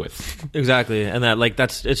to do it with. Exactly. And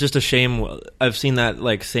it's just a shame. I've seen that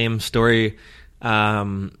same story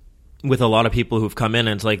with a lot of people who've come in,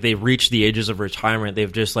 and it's like they've reached the ages of retirement.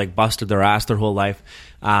 They've just busted their ass their whole life.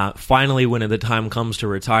 Finally, when the time comes to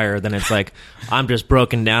retire, then it's like, I'm just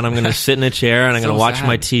broken down. I'm going to sit in a chair and I'm going to watch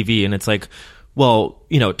my TV. And it's like, well,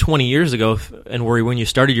 20 years ago, and when you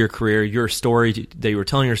started your career, your story that you were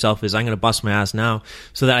telling yourself is, I'm going to bust my ass now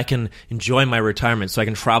so that I can enjoy my retirement, so I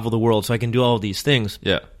can travel the world, so I can do all of these things.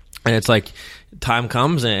 Yeah. And it's like, time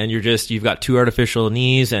comes and you've got 2 artificial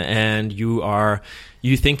knees and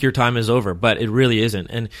you think your time is over, but it really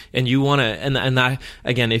isn't. And you want to, and that,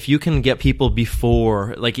 again, if you can get people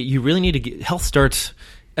before, you really need to health starts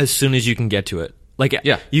as soon as you can get to it.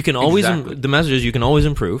 You can always, the message is you can always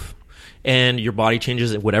improve, and your body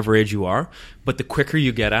changes at whatever age you are, but the quicker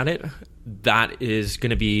you get at it, that is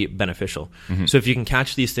going to be beneficial. Mm-hmm. So if you can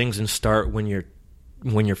catch these things and start when you're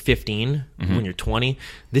 15, when you're 20,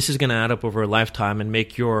 this is going to add up over a lifetime and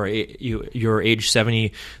make your age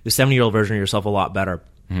 70, the 70-year-old version of yourself a lot better.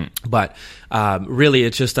 But really,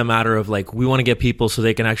 it's just a matter of we want to get people so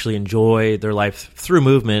they can actually enjoy their life through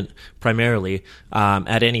movement primarily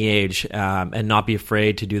at any age, and not be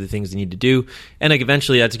afraid to do the things they need to do. And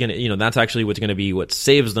eventually, that's actually what's going to be what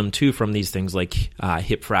saves them too from these things like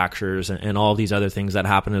hip fractures and all these other things that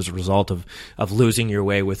happen as a result of losing your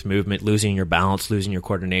way with movement, losing your balance, losing your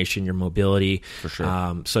coordination, your mobility. For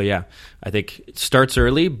sure. So yeah, I think it starts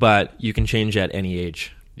early, but you can change at any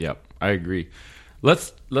age. Yep, I agree.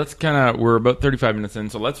 Let's we're about 35 minutes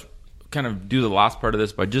in, so let's kind of do the last part of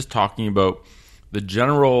this by just talking about the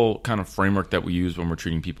general kind of framework that we use when we're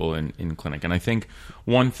treating people in clinic. And I think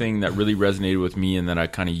one thing that really resonated with me and that I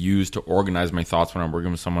kind of use to organize my thoughts when I'm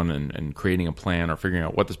working with someone and creating a plan or figuring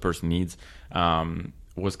out what this person needs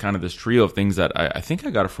was kind of this trio of things that I think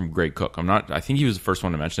I got it from Greg Cook. I think he was the first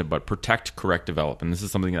one to mention it, but protect, correct, develop. And this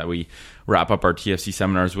is something that we wrap up our TFC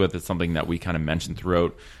seminars with. It's something that we kind of mention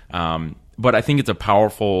throughout. But I think those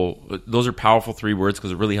are powerful 3 words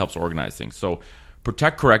because it really helps organize things. So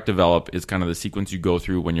protect, correct, develop is kind of the sequence you go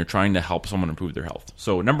through when you're trying to help someone improve their health.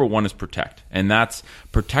 So number one is protect, and that's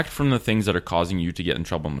protect from the things that are causing you to get in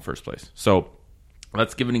trouble in the first place. So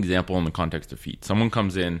let's give an example in the context of feet. Someone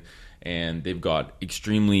comes in and they've got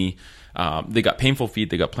they got painful feet,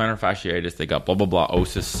 they got plantar fasciitis, they got blah, blah, blah,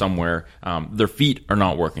 osis somewhere. Their feet are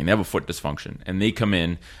not working. They have a foot dysfunction, and they come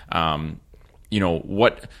in,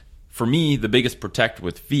 for me, the biggest protect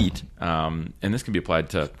with feet, and this can be applied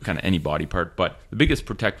to kind of any body part, but the biggest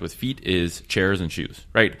protect with feet is chairs and shoes,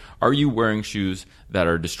 right? Are you wearing shoes that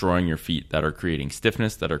are destroying your feet, that are creating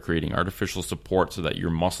stiffness, that are creating artificial support so that your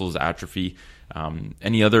muscles atrophy?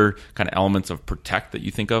 Any other kind of elements of protect that you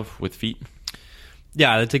think of with feet?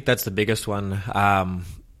 Yeah, I think that's the biggest one.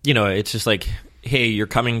 It's just like, hey, you're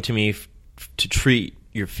coming to me to treat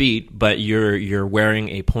your feet, but you're wearing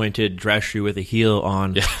a pointed dress shoe with a heel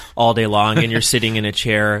on all day long, and you're sitting in a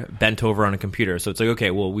chair bent over on a computer. So it's like,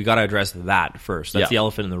 okay, well, we got to address that first. That's the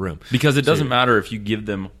elephant in the room. Because it doesn't matter if you give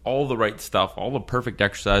them all the right stuff, all the perfect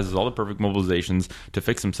exercises, all the perfect mobilizations to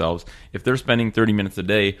fix themselves. If they're spending 30 minutes a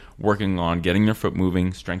day working on getting their foot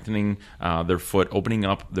moving, strengthening their foot, opening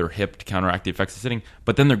up their hip to counteract the effects of sitting,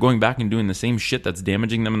 but then they're going back and doing the same shit that's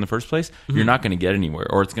damaging them in the first place, you're not going to get anywhere,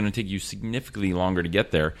 or it's going to take you significantly longer to get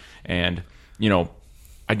there. And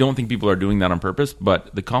I don't think people are doing that on purpose,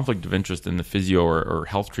 but the conflict of interest in the physio or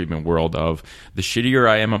health treatment world of the shittier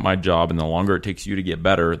I am at my job and the longer it takes you to get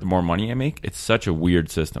better, the more money I make, it's such a weird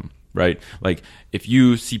system, right? Like, if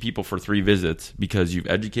you see people for 3 visits because you've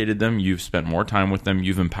educated them, you've spent more time with them,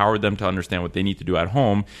 you've empowered them to understand what they need to do at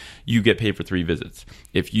home, you get paid for 3 visits.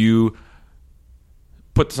 If you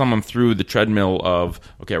put someone through the treadmill of,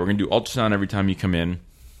 okay, we're going to do ultrasound every time you come in,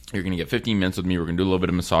 you're going to get 15 minutes with me, we're going to do a little bit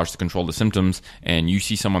of massage to control the symptoms, and you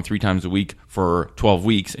see someone 3 times a week for 12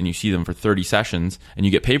 weeks, and you see them for 30 sessions, and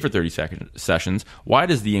you get paid for 30 sessions, why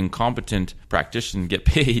does the incompetent practitioner get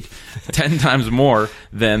paid 10 times more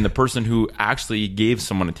than the person who actually gave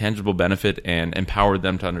someone a tangible benefit and empowered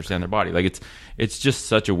them to understand their body? Like, it's just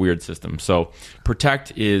such a weird system. So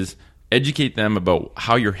protect is educate them about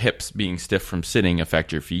how your hips being stiff from sitting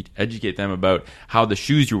affect your feet. Educate them about how the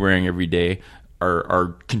shoes you're wearing every day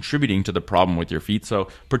are contributing to the problem with your feet. So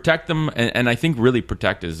protect them, and I think really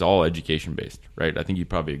protect is all education based, right? I think you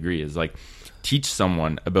probably agree, is like teach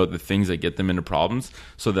someone about the things that get them into problems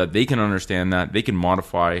so that they can understand that, they can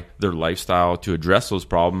modify their lifestyle to address those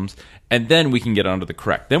problems, and then we can get onto the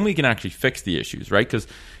correct. Then we can actually fix the issues, right? Because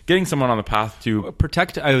getting someone on the path to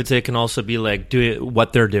protect, I would say, can also be like doing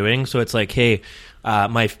what they're doing. So it's like, hey,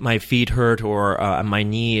 my feet hurt, or my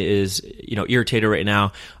knee is irritated right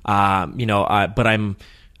now, but I'm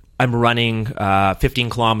running 15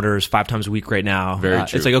 kilometers 5 times a week right now. Very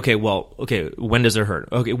true. It's like, okay, when does it hurt?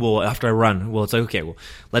 Okay, well, after I run. Well, it's like, okay, well,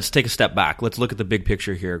 let's take a step back. Let's look at the big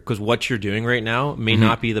picture here, because what you're doing right now may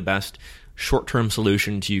not be the best short-term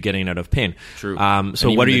solution to you getting out of pain. True.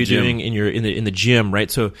 So what are you doing in the gym, right?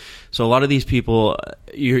 So a lot of these people,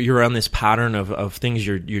 you're on this pattern of things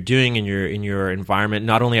you're doing in your environment,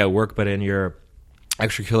 not only at work but in your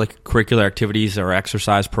extracurricular activities or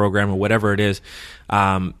exercise program or whatever it is.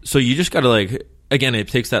 So you just got to again, it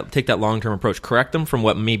take that long-term approach. Correct them from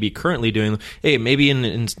what may be currently doing. Hey, maybe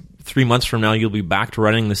in 3 months from now, you'll be back to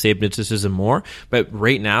running the same businesses and more. But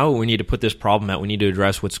right now, we need to put this problem out. We need to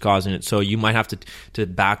address what's causing it. So you might have to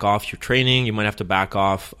back off your training. You might have to back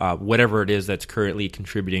off whatever it is that's currently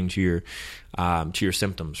contributing to your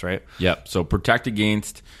symptoms, right? Yep. So protect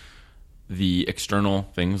against the external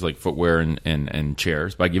things like footwear and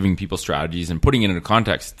chairs by giving people strategies and putting it into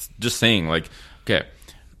context. Just saying, like, okay,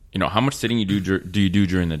 how much sitting do you do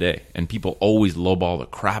during the day? And people always lowball the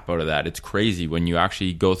crap out of that. It's crazy when you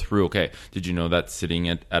actually go through, okay, did you know that sitting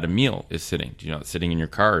at a meal is sitting? Do you know that sitting in your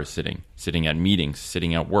car is sitting at meetings,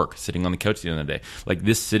 sitting at work, sitting on the couch at the end of the day? Like,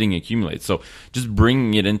 this sitting accumulates. So just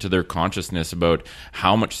bringing it into their consciousness about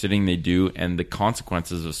how much sitting they do and the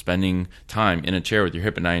consequences of spending time in a chair with your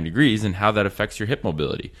hip at 90 degrees and how that affects your hip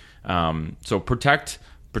mobility. So protect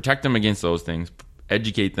them against those things,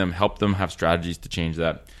 educate them, help them have strategies to change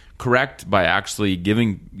that. Correct by actually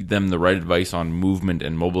giving them the right advice on movement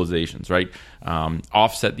and mobilizations, right?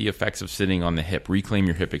 Offset the effects of sitting on the hip, reclaim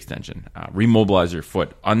your hip extension, remobilize your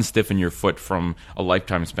foot, unstiffen your foot from a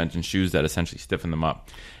lifetime spent in shoes that essentially stiffen them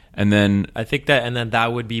up. And then I think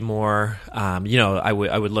that would be more, I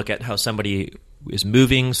would look at how somebody is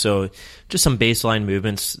moving. So just some baseline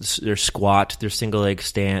movements, their squat, their single leg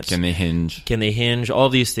stance. Can they hinge? All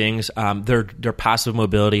these things. Their passive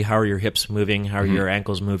mobility. How are your hips moving? How are your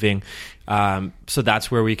ankles moving? So that's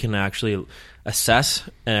where we can actually assess,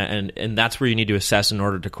 and that's where you need to assess in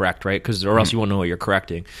order to correct, right? Or else you won't know what you're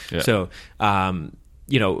correcting. Yeah. So,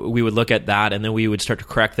 we would look at that, and then we would start to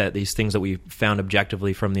correct these things that we found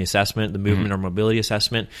objectively from the assessment, the movement or mobility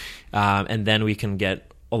assessment, and then we can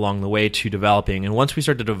get along the way to developing. And once we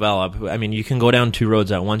start to develop, I mean, you can go down 2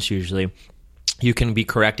 roads at once usually. You can be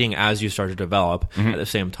correcting as you start to develop at the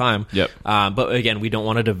same time. Yep. But again, we don't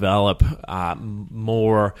want to develop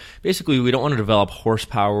more. Basically, we don't want to develop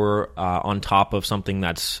horsepower on top of something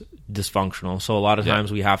that's dysfunctional. So a lot of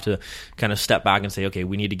times we have to kind of step back and say, okay,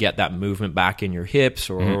 we need to get that movement back in your hips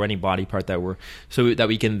or any body part so that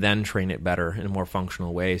we can then train it better in a more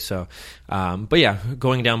functional way. So, but yeah,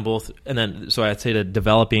 going down both. And then, so I'd say that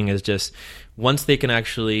developing is just, once they can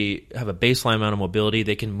actually have a baseline amount of mobility,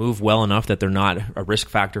 they can move well enough that they're not a risk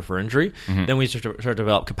factor for injury. Then we start to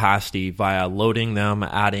develop capacity via loading them,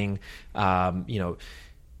 adding,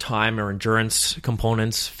 time or endurance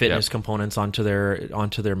components, fitness components onto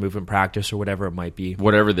their movement practice or whatever it might be.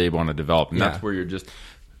 Whatever they want to develop. And that's where you're just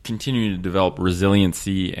continuing to develop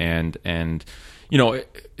resiliency and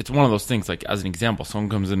it's one of those things, like as an example, someone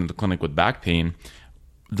comes into the clinic with back pain.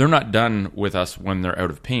 They're not done with us when they're out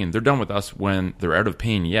of pain. They're done with us when they're out of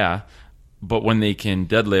pain, but when they can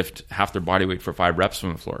deadlift half their body weight for 5 reps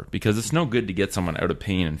from the floor. Because it's no good to get someone out of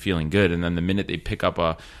pain and feeling good, and then the minute they pick up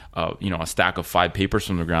a stack of 5 papers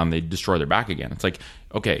from the ground, they destroy their back again. It's like,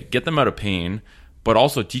 okay, get them out of pain, but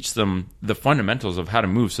also teach them the fundamentals of how to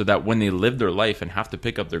move so that when they live their life and have to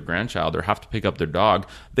pick up their grandchild or have to pick up their dog,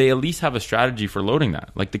 they at least have a strategy for loading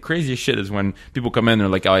that. Like the craziest shit is when people come in, they're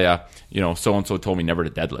like, oh yeah, so-and-so told me never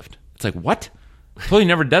to deadlift. It's like, what? I told you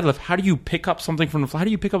never deadlift. How do you pick up something from the floor? How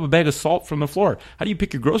do you pick up a bag of salt from the floor? How do you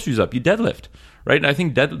pick your groceries up? You deadlift, right? And I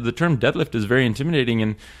think the term deadlift is very intimidating,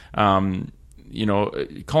 and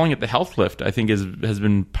calling it the health lift, I think has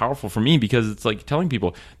been powerful for me, because it's like telling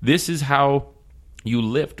people this is how you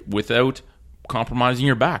lift without compromising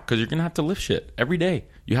your back, because you're going to have to lift shit every day.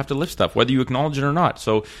 You have to lift stuff, whether you acknowledge it or not.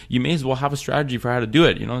 So you may as well have a strategy for how to do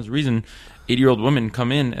it. There's a reason 80-year-old women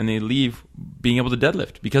come in and they leave being able to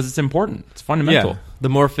deadlift, because it's important. It's fundamental. Yeah. The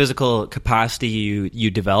more physical capacity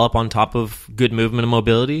you develop on top of good movement and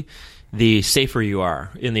mobility, the safer you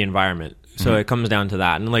are in the environment. So it comes down to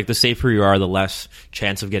that. And like the safer you are, the less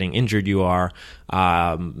chance of getting injured you are,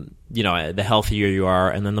 the healthier you are,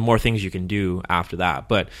 and then the more things you can do after that.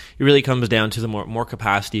 But it really comes down to the more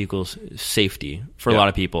capacity equals safety for a lot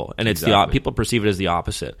of people. And it's people perceive it as the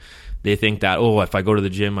opposite. They think that, if I go to the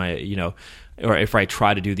gym, or if I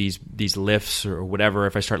try to do these lifts or whatever,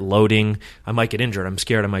 if I start loading, I might get injured. I'm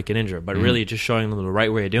scared I might get injured. But really just showing them the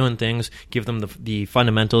right way of doing things, give them the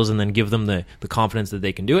fundamentals, and then give them the confidence that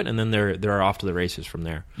they can do it, and then they're off to the races from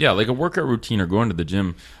there. Yeah, like a workout routine or going to the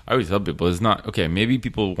gym, I always tell people, is not, okay, maybe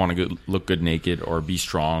people want to look good naked or be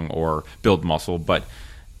strong or build muscle, but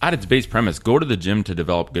at its base premise, go to the gym to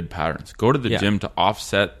develop good patterns. Go to the gym to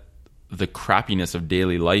offset the crappiness of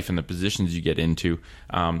daily life and the positions you get into.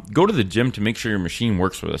 Go to the gym to make sure your machine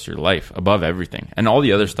works for the rest of your life above everything. And all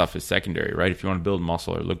the other stuff is secondary, right? If you want to build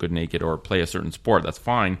muscle or look good naked or play a certain sport, that's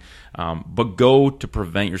fine. But go to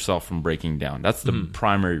prevent yourself from breaking down. That's the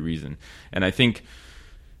primary reason. And I think,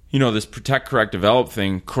 this protect, correct, develop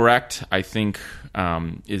thing, correct, I think,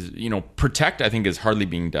 protect, I think, is hardly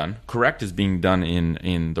being done. Correct is being done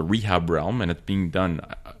in the rehab realm, and it's being done,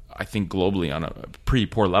 I think, globally on a pretty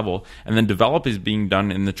poor level. And then develop is being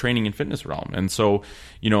done in the training and fitness realm. And so,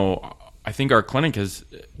 I think our clinic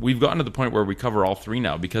we've gotten to the point where we cover all three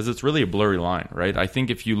now, because it's really a blurry line, right? I think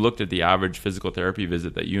if you looked at the average physical therapy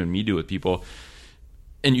visit that you and me do with people,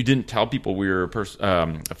 and you didn't tell people we were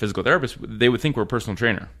a physical therapist, they would think we're a personal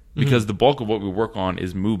trainer, because the bulk of what we work on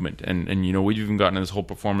is movement. And we've even gotten in this whole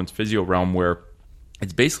performance physio realm where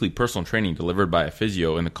it's basically personal training delivered by a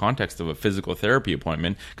physio in the context of a physical therapy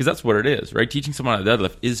appointment, because that's what it is, right? Teaching someone how to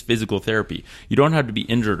deadlift is physical therapy. You don't have to be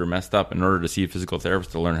injured or messed up in order to see a physical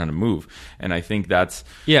therapist to learn how to move. And I think that's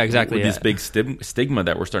this big stigma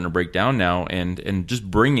that we're starting to break down now, and just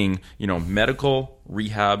bringing medical,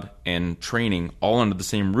 rehab, and training all under the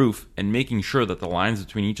same roof, and making sure that the lines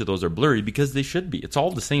between each of those are blurry, because they should be. It's all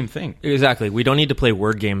the same thing. Exactly. We don't need to play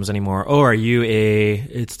word games anymore. Are you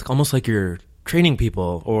it's almost like you're training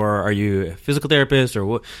people, or are you a physical therapist, or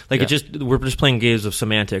what? We're just playing games of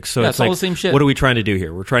semantics. So it's all like, the same shit. What are we trying to do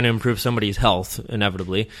here? We're trying to improve somebody's health,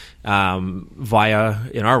 inevitably, via,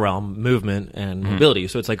 in our realm, movement and mobility.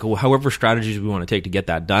 So it's like, however strategies we want to take to get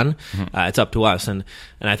that done, it's up to us. And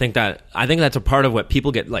I think that's a part of what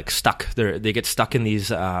people get stuck. They get stuck in these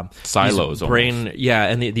silos, these brain,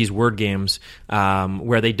 and these word games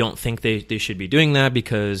where they don't think they should be doing that,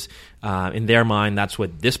 because in their mind that's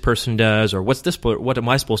what this person does, or what's what's this? What am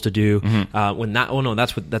I supposed to do? When that, oh no,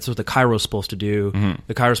 that's what the chiro's supposed to do.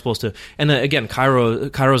 The chiro's supposed to, and again,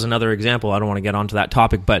 chiro's another example. I don't want to get onto that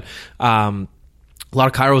topic, but a lot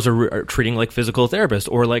of chiros are treating like physical therapists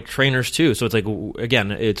or like trainers too. So it's like,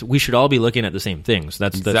 again, we should all be looking at the same things.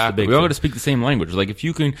 That's the big we all thing. got to speak the same language. Like if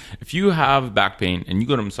you have back pain and you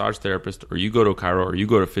go to a massage therapist or you go to a chiro or you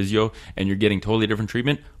go to physio and you're getting totally different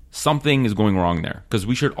treatment, something is going wrong there, because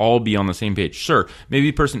we should all be on the same page. Sure,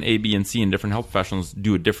 maybe person A, B, and C and different health professionals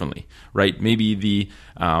do it differently, right? Maybe the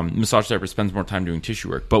massage therapist spends more time doing tissue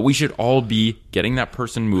work, but we should all be getting that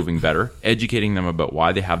person moving better, educating them about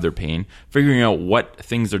why they have their pain, figuring out what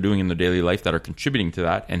things they're doing in their daily life that are contributing to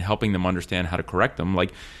that, and helping them understand how to correct them.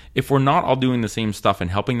 Like, if we're not all doing the same stuff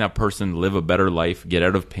and helping that person live a better life, get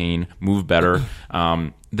out of pain, move better,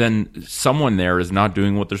 then someone there is not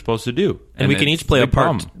doing what they're supposed to do. And we can each play a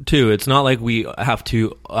part too. It's not like we have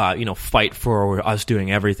to, fight for us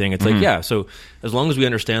doing everything. It's like, yeah, so as long as we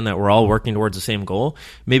understand that we're all working towards the same goal,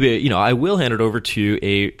 maybe, I will hand it over to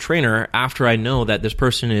a trainer after I know that this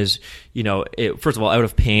person is, first of all, out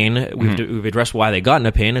of pain. We've addressed why they got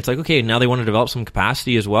into pain. It's like, okay, now they want to develop some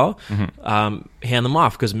capacity as well. Hand them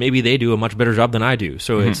off, because maybe they do a much better job than I do.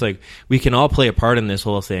 So it's like, we can all play a part in this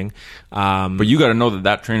whole thing. But you got to know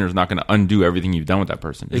that trainer is not going to undo everything you've done with that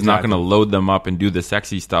person. It's not going to load them up and do the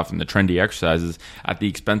sexy stuff and the trendy exercises at the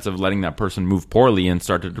expense of letting that person move poorly and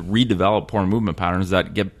start to redevelop poor movement patterns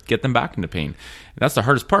that get them back into pain. And that's the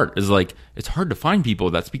hardest part, is like, it's hard to find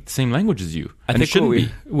people that speak the same language as you. I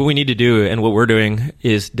think what we need to do, and what we're doing,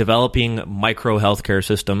 is developing micro healthcare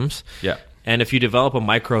systems. Yeah. And if you develop a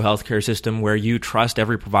micro healthcare system where you trust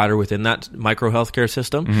every provider within that micro healthcare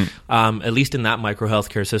system, at least in that micro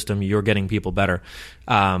healthcare system, you're getting people better.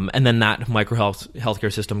 And then that micro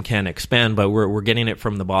healthcare system can expand, but we're getting it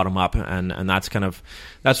from the bottom up, and that's what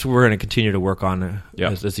we're going to continue to work on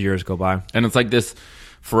as the years go by. And it's like this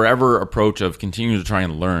forever approach of continuing to try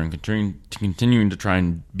and learn, continuing to try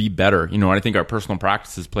and be better. And I think our personal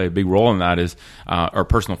practices play a big role in that, is our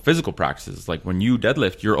personal physical practices. Like when you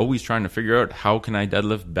deadlift, you're always trying to figure out, how can I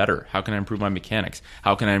deadlift better? How can I improve my mechanics?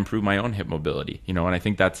 How can I improve my own hip mobility? And I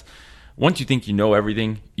think that's, once you think you know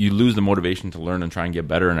everything, you lose the motivation to learn and try and get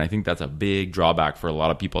better. And I think that's a big drawback for a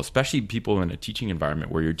lot of people, especially people in a teaching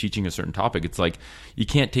environment where you're teaching a certain topic. It's like, you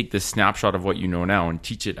can't take this snapshot of what you know now and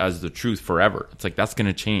teach it as the truth forever. It's like, that's going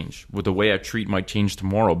to change. With the way I treat might change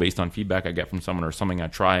tomorrow based on feedback I get from someone or something I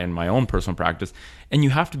try in my own personal practice. And you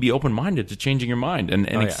have to be open-minded to changing your mind and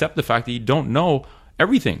accept the fact that you don't know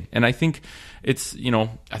everything. And I think it's,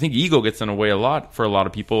 I think ego gets in the way a lot for a lot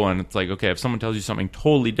of people. And it's like, okay, if someone tells you something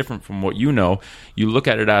totally different from what you know, you look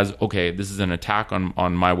at it as, okay, this is an attack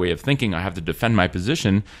on my way of thinking. I have to defend my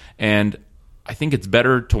position. And I think it's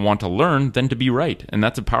better to want to learn than to be right. And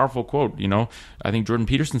that's a powerful quote. I think Jordan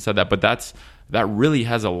Peterson said that, but that really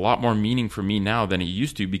has a lot more meaning for me now than it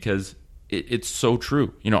used to, because it's so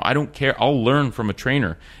true. I don't care. I'll learn from a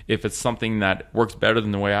trainer. If it's something that works better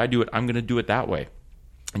than the way I do it, I'm going to do it that way.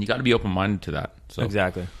 And you got to be open-minded to that. So.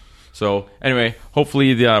 Exactly. So anyway,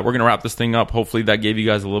 hopefully we're going to wrap this thing up. Hopefully that gave you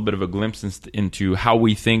guys a little bit of a glimpse into how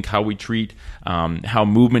we think, how we treat, how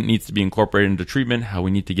movement needs to be incorporated into treatment, how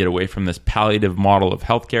we need to get away from this palliative model of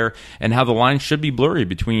healthcare, and how the lines should be blurry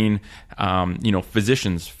between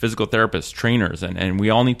physicians, physical therapists, trainers, and we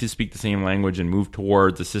all need to speak the same language and move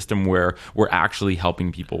towards a system where we're actually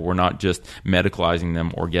helping people. We're not just medicalizing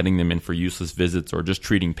them or getting them in for useless visits or just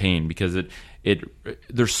treating pain, because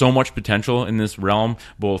there's so much potential in this realm,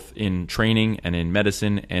 both in training and in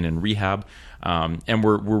medicine and in rehab, and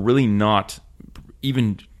we're really not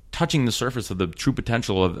even touching the surface of the true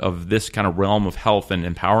potential of this kind of realm of health and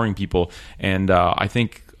empowering people. And I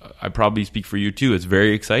think I probably speak for you too. It's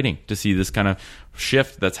very exciting to see this kind of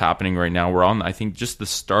shift that's happening right now. We're on, I think, just the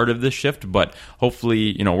start of this shift, but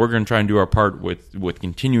hopefully, we're going to try and do our part with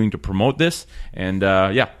continuing to promote this. And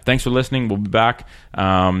thanks for listening. We'll be back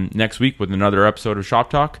next week with another episode of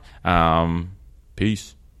Shop Talk.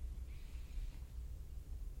 Peace.